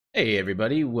Hey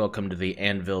everybody, welcome to the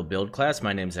Anvil build class.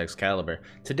 My name is XCaliber.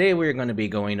 Today we're going to be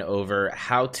going over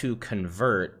how to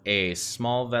convert a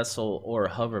small vessel or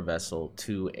hover vessel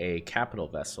to a capital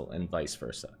vessel and vice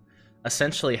versa.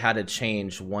 Essentially how to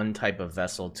change one type of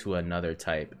vessel to another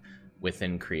type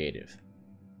within Creative.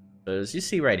 So as you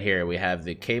see right here, we have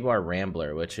the K-Bar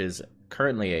Rambler, which is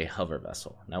currently a hover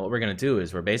vessel. Now what we're going to do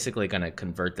is we're basically going to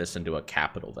convert this into a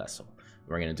capital vessel.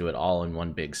 We're going to do it all in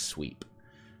one big sweep.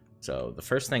 So the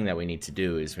first thing that we need to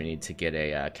do is we need to get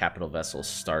a capital vessel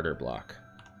starter block.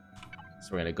 So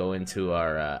we're going to go into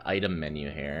our item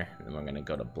menu here, and we're going to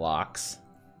go to blocks.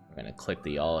 We're going to click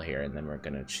the all here, and then we're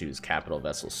going to choose capital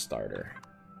vessel starter.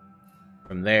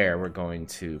 From there, we're going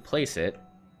to place it,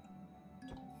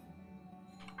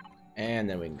 and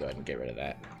then we can go ahead and get rid of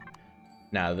that.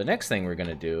 Now the next thing we're going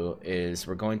to do is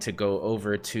we're going to go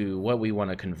over to what we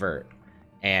want to convert,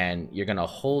 and you're going to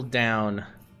hold down.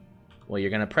 Well,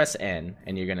 you're going to press N,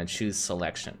 and you're going to choose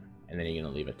selection, and then you're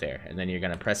going to leave it there. And then you're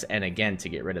going to press N again to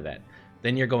get rid of that.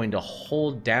 Then you're going to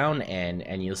hold down N,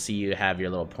 and you'll see you have your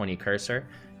little pointy cursor.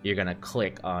 You're going to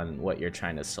click on what you're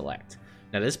trying to select.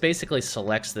 Now, this basically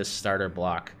selects this starter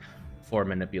block for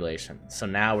manipulation. So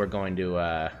now we're going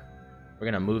to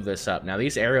move this up. Now,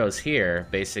 these arrows here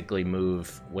basically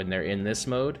move when they're in this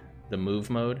mode, the move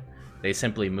mode. They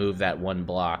simply move that one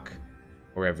block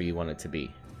wherever you want it to be.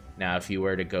 Now, if you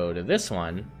were to go to this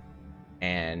one,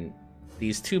 and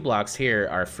these two blocks here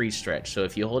are free stretch. So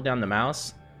if you hold down the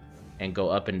mouse and go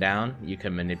up and down, you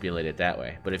can manipulate it that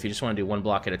way. But if you just want to do one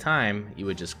block at a time, you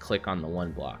would just click on the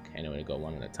one block, and it would go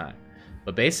one at a time.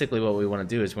 But basically what we want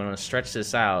to do is we want to stretch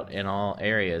this out in all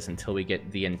areas until we get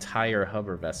the entire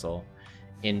hover vessel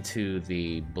into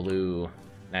the blue.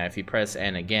 Now, if you press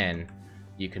N again,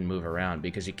 you can move around,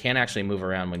 because you can't actually move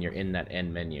around when you're in that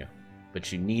N menu. But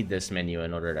you need this menu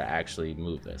in order to actually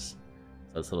move this.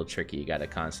 So it's a little tricky. You got to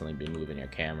constantly be moving your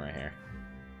camera here.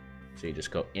 So you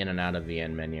just go in and out of the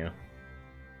end menu.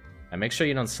 And make sure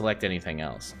you don't select anything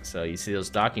else. So you see those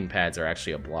docking pads are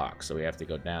actually a block. So we have to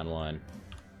go down one.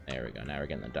 There we go. Now we're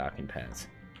getting the docking pads.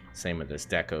 Same with this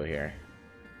deco here.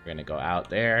 We're going to go out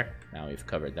there. Now we've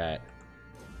covered that.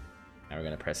 Now we're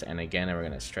going to press N again, and we're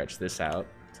going to stretch this out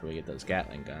until we get those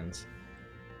Gatling guns.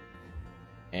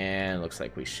 And it looks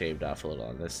like we shaved off a little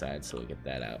on this side, so we'll get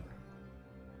that out.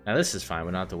 Now this is fine.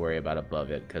 We don't have to worry about above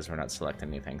it because we're not selecting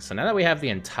anything. So now that we have the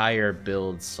entire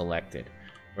build selected,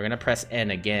 we're going to press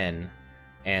N again,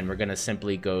 and we're going to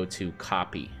simply go to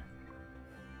copy.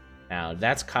 Now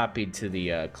that's copied to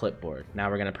the clipboard. Now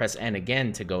we're going to press N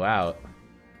again to go out.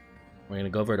 We're going to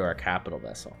go over to our capital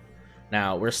vessel.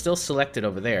 Now we're still selected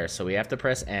over there, so we have to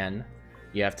press N.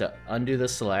 You have to undo the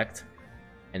select,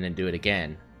 and then do it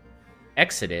again.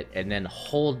 Exit it, and then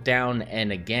hold down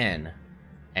N again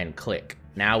and click.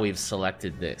 Now we've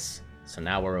selected this, so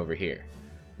now we're over here.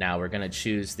 Now we're going to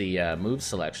choose the move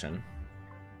selection,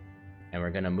 and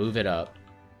we're going to move it up.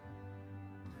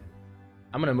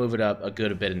 I'm going to move it up a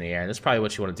good bit in the air. That's probably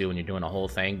what you want to do when you're doing a whole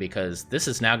thing, because this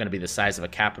is now going to be the size of a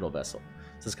capital vessel,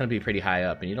 so it's going to be pretty high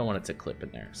up, and you don't want it to clip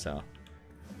in there. So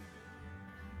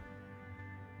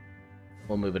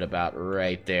we'll move it about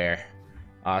right there.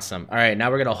 Awesome. All right, now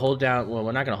we're going to hold down. Well,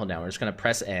 we're not going to hold down. We're just going to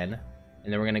press N,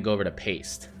 and then we're going to go over to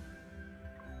paste.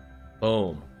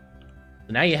 Boom.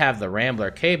 So now you have the Rambler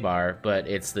K-Bar, but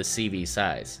it's the CV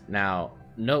size. Now,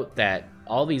 note that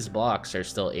all these blocks are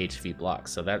still HV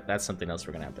blocks, so that's something else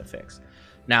we're going to have to fix.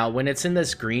 Now, when it's in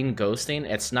this green ghosting,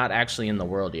 it's not actually in the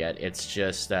world yet. It's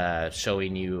just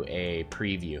showing you a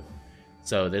preview.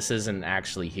 So this isn't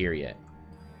actually here yet.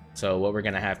 So what we're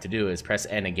going to have to do is press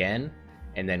N again,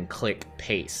 and then click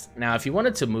paste. Now, if you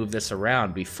wanted to move this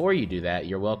around before you do that,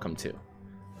 you're welcome to.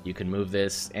 You can move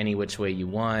this any which way you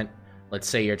want. Let's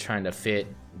say you're trying to fit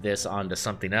this onto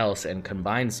something else and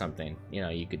combine something. You know,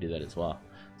 you could do that as well.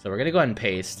 So we're gonna go ahead and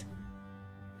paste.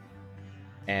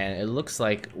 And it looks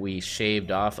like we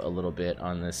shaved off a little bit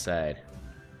on this side.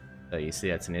 So you see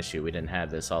that's an issue. We didn't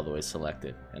have this all the way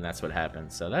selected, and that's what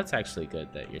happened. So that's actually good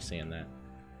that you're seeing that.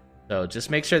 So just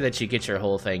make sure that you get your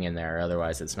whole thing in there,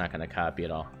 otherwise it's not going to copy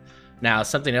at all. Now,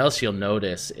 something else you'll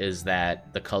notice is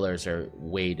that the colors are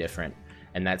way different,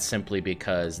 and that's simply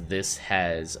because this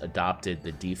has adopted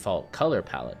the default color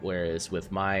palette, whereas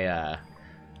with my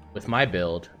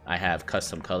build, I have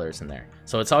custom colors in there.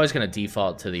 So it's always going to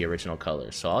default to the original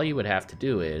colors. So all you would have to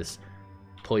do is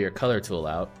pull your color tool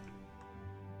out,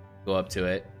 go up to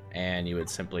it, and you would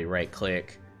simply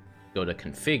right-click, go to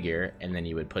configure, and then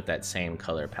you would put that same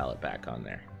color palette back on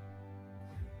there.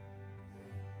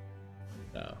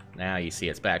 So now you see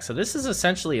it's back. So this is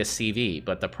essentially a CV,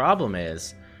 but the problem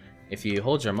is if you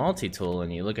hold your multi-tool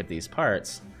and you look at these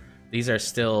parts, These are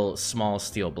still small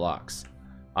steel blocks.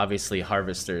 Obviously,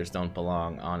 harvesters don't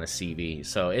belong on a CV.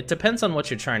 So it depends on what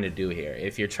you're trying to do here.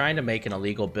 If you're trying to make an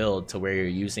illegal build to where you're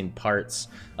using parts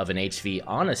of an HV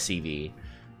on a CV,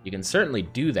 you can certainly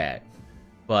do that.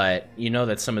 But you know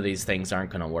that some of these things aren't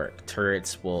going to work.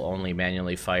 Turrets will only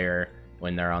manually fire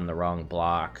when they're on the wrong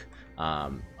block.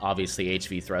 Obviously,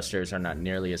 HV thrusters are not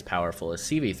nearly as powerful as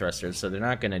CV thrusters, so they're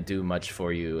not going to do much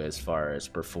for you as far as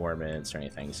performance or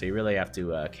anything. So you really have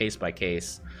to, case by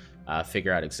case,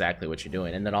 figure out exactly what you're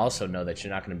doing. And then also know that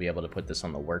you're not going to be able to put this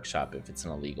on the workshop if it's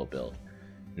an illegal build.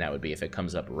 And that would be if it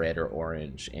comes up red or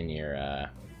orange in your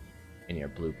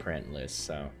blueprint list.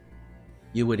 So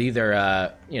you would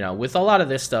either, you know, with a lot of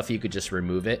this stuff, you could just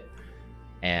remove it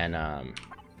and,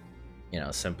 you know,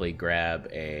 simply grab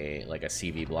like a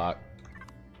CV block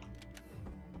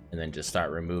and then just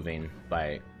start removing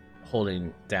by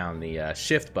holding down the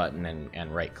shift button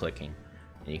and right clicking.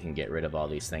 And you can get rid of all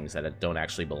these things that don't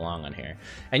actually belong on here.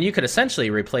 And you could essentially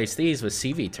replace these with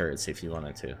CV turrets if you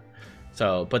wanted to.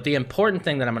 So, but the important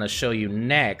thing that I'm going to show you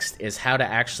next is how to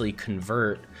actually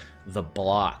convert the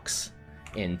blocks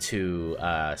into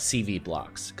CV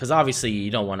blocks. Because obviously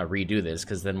you don't want to redo this,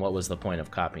 because then what was the point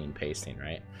of copying and pasting,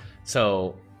 right?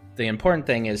 So the important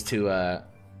thing is to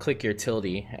click your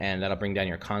tilde, and that'll bring down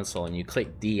your console, and you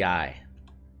click DI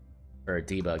for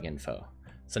debug info.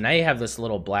 So now you have this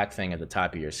little black thing at the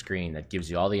top of your screen that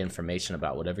gives you all the information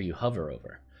about whatever you hover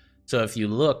over. So if you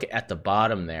look at the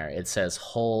bottom there, it says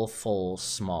whole, full,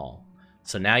 small.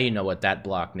 So now you know what that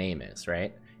block name is,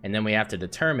 right? And then we have to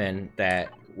determine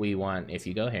that we want, if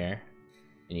you go here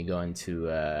and you go into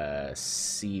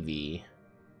CV,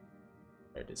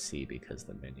 or to C because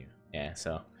the menu. Yeah,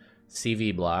 so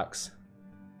CV blocks.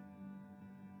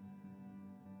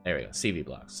 There we go, CV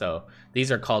blocks. So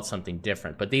these are called something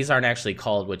different, but these aren't actually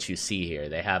called what you see here.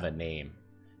 They have a name.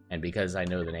 And because I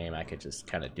know the name, I could just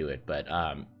kind of do it. But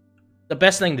the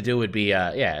best thing to do would be,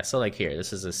 yeah, so like here,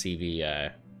 this is a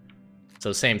CV,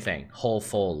 so same thing, whole,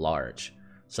 full, large.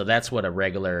 So that's what a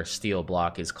regular steel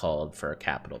block is called for a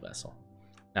capital vessel.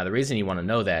 Now, the reason you want to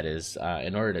know that is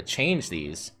in order to change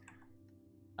these,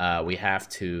 we have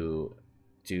to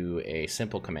do a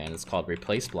simple command. It's called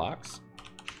ReplaceBlocks.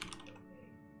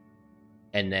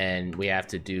 And then we have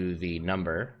to do the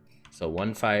number. So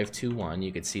 1521,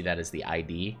 you can see that as the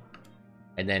ID.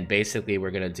 And then basically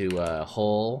we're going to do a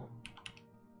whole,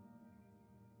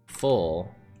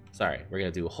 full, sorry, we're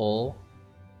going to do whole,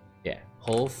 yeah,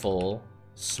 whole, full,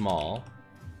 small,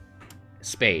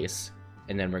 space,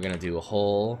 and then we're going to do a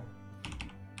whole,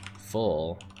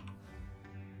 full,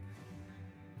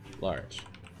 large.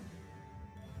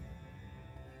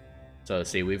 So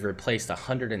see, we've replaced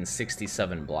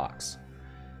 167 blocks.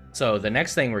 So the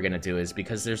next thing we're going to do is,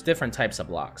 because there's different types of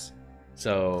blocks.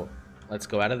 So let's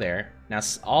go out of there. Now,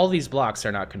 all these blocks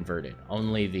are not converted,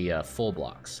 only the full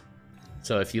blocks.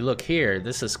 So if you look here,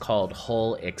 this is called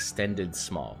whole extended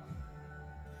small,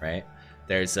 right?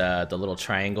 There's the little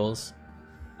triangles.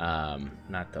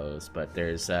 Not those, but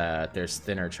there's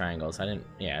thinner triangles.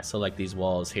 Yeah, so like these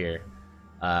walls here,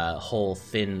 whole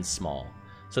thin small.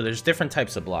 So there's different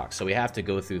types of blocks, so we have to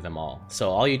go through them all. So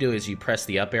all you do is you press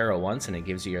the up arrow once and it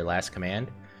gives you your last command,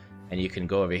 and you can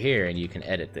go over here and you can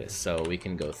edit this. So we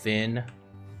can go thin,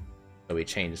 so we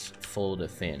change full to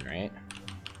thin, right?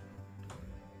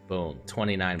 Boom,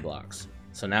 29 blocks.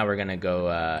 So now we're gonna go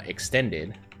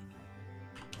extended,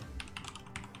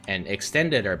 and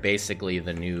extended are basically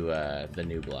the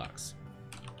new blocks.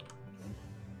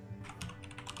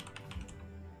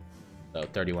 So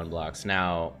 31 blocks.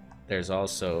 Now, there's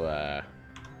also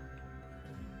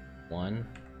one.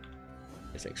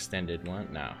 There's extended one.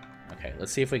 No. Okay,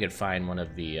 let's see if we can find one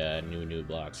of the new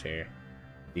blocks here.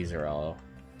 These are all,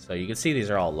 so you can see these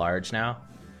are all large now.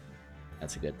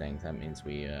 That's a good thing. That means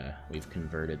we've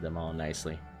converted them all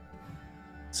nicely.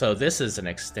 So this is an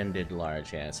extended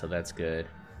large, yeah, so that's good.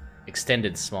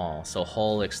 Extended small, so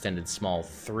whole extended small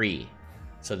 3.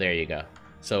 So there you go.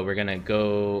 So we're gonna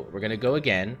go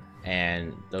again.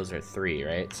 And those are 3,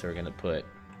 right? So we're gonna put,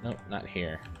 nope, not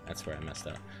here. That's where I messed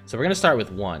up. So we're gonna start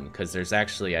with 1, because there's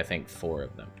actually, I think, 4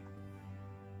 of them.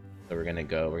 So we're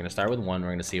gonna start with 1. We're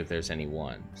gonna see if there's any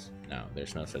 1s. No,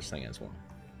 there's no such thing as 1.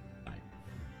 Fine.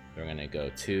 We're gonna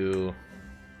go 2,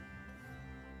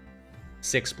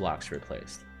 6 blocks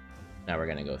replaced. Now we're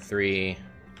gonna go 3,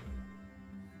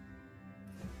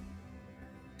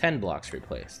 10 blocks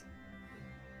replaced.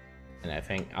 And I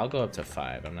think I'll go up to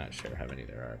 5. I'm not sure how many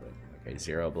there are, but okay,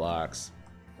 0 blocks.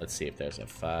 Let's see if there's a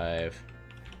 5.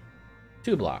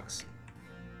 2 blocks.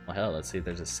 Well, hell, let's see if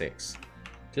there's a 6.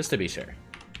 Just to be sure.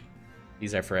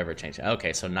 These are forever changing.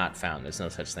 Okay, so not found. There's no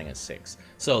such thing as 6.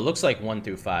 So it looks like 1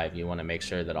 through 5. You want to make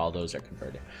sure that all those are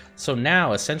converted. So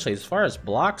now, essentially, as far as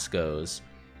blocks goes,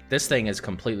 this thing is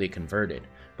completely converted.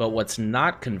 But what's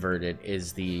not converted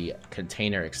is the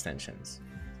container extensions.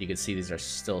 You can see these are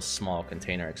still small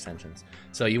container extensions.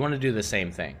 So you want to do the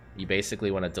same thing. You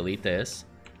basically want to delete this,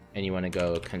 and you want to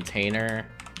go container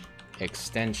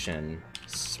extension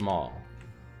small.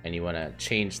 And you want to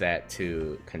change that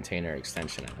to container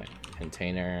extension, I think.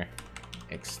 Container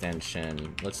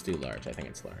extension, let's do large. I think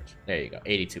it's large. There you go,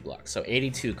 82 blocks. So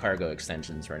 82 cargo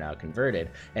extensions were now converted.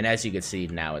 And as you can see,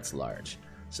 now it's large.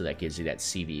 So that gives you that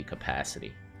CV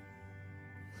capacity.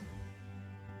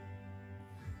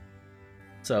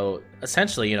 So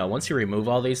essentially, you know, once you remove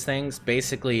all these things,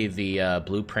 basically the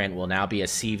blueprint will now be a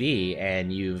CV,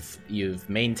 and you've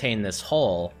maintained this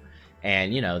hull,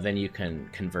 and you know, then you can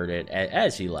convert it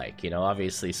as you like. You know,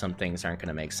 obviously some things aren't going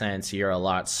to make sense. You're a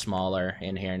lot smaller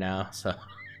in here now, so.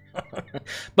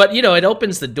 But you know, it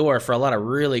opens the door for a lot of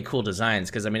really cool designs,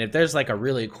 because I mean, if there's like a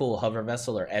really cool hover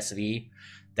vessel or SV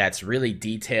that's really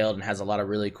detailed and has a lot of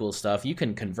really cool stuff, you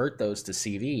can convert those to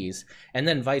CVs, and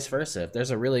then vice versa. If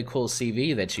there's a really cool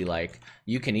CV that you like,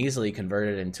 you can easily convert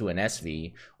it into an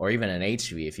SV or even an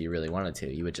HV if you really wanted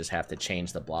to. You would just have to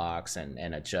change the blocks and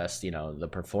adjust, you know, the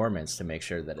performance to make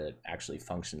sure that it actually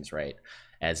functions right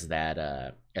as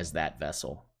that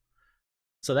vessel.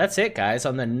 So that's it, guys.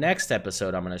 On the next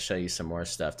episode, I'm going to show you some more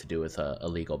stuff to do with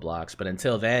illegal blocks. But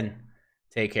until then,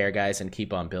 take care, guys, and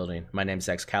keep on building. My name's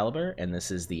XCaliber, and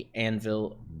this is the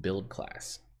Anvil build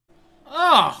class.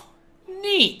 Oh,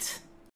 neat!